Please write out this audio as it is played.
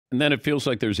And then it feels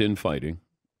like there's infighting,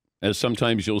 as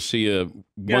sometimes you'll see one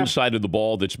Yeah. side of the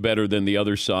ball that's better than the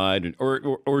other side,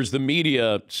 or is the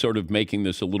media sort of making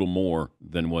this a little more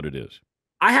than what it is?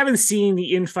 I haven't seen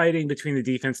the infighting between the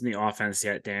defense and the offense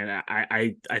yet, Dan.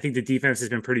 I think the defense has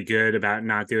been pretty good about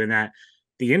not doing that.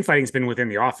 The infighting's been within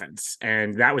the offense,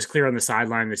 and that was clear on the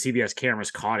sideline. The CBS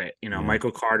cameras caught it. Yeah.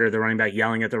 Michael Carter, the running back,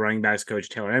 yelling at the running backs coach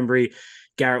Taylor Embry,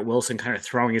 Garrett Wilson kind of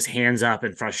throwing his hands up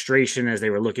in frustration as they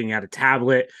were looking at a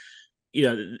tablet.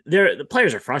 The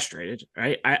players are frustrated,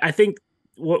 right? I think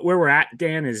where we're at,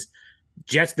 Dan, is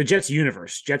the Jets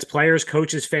universe, Jets players,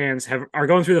 coaches, fans are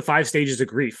going through the 5 stages of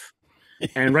grief.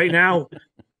 And right now,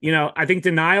 I think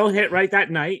denial hit right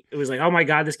that night. It was like, oh my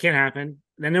God, this can't happen.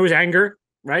 Then there was anger,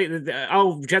 right?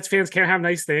 Oh, Jets fans can't have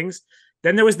nice things.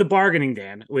 Then there was the bargaining,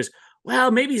 Dan. It was,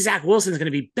 well, maybe Zach Wilson's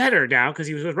going to be better now because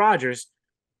he was with Rodgers.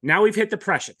 Now we've hit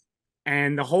depression.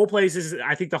 And I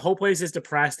think the whole place is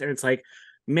depressed. And it's like,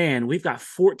 man, we've got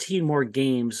 14 more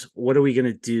games. What are we going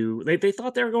to do? They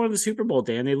thought they were going to the Super Bowl,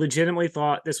 Dan. They legitimately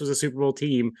thought this was a Super Bowl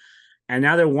team. And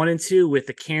now they're 1-2 with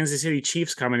the Kansas City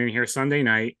Chiefs coming in here Sunday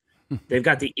night. They've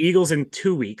got the Eagles in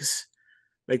 2 weeks.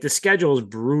 Like, the schedule is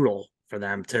brutal for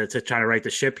them to try to right the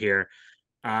ship here.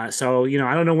 So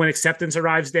I don't know when acceptance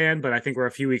arrives, Dan, but I think we're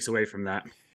a few weeks away from that.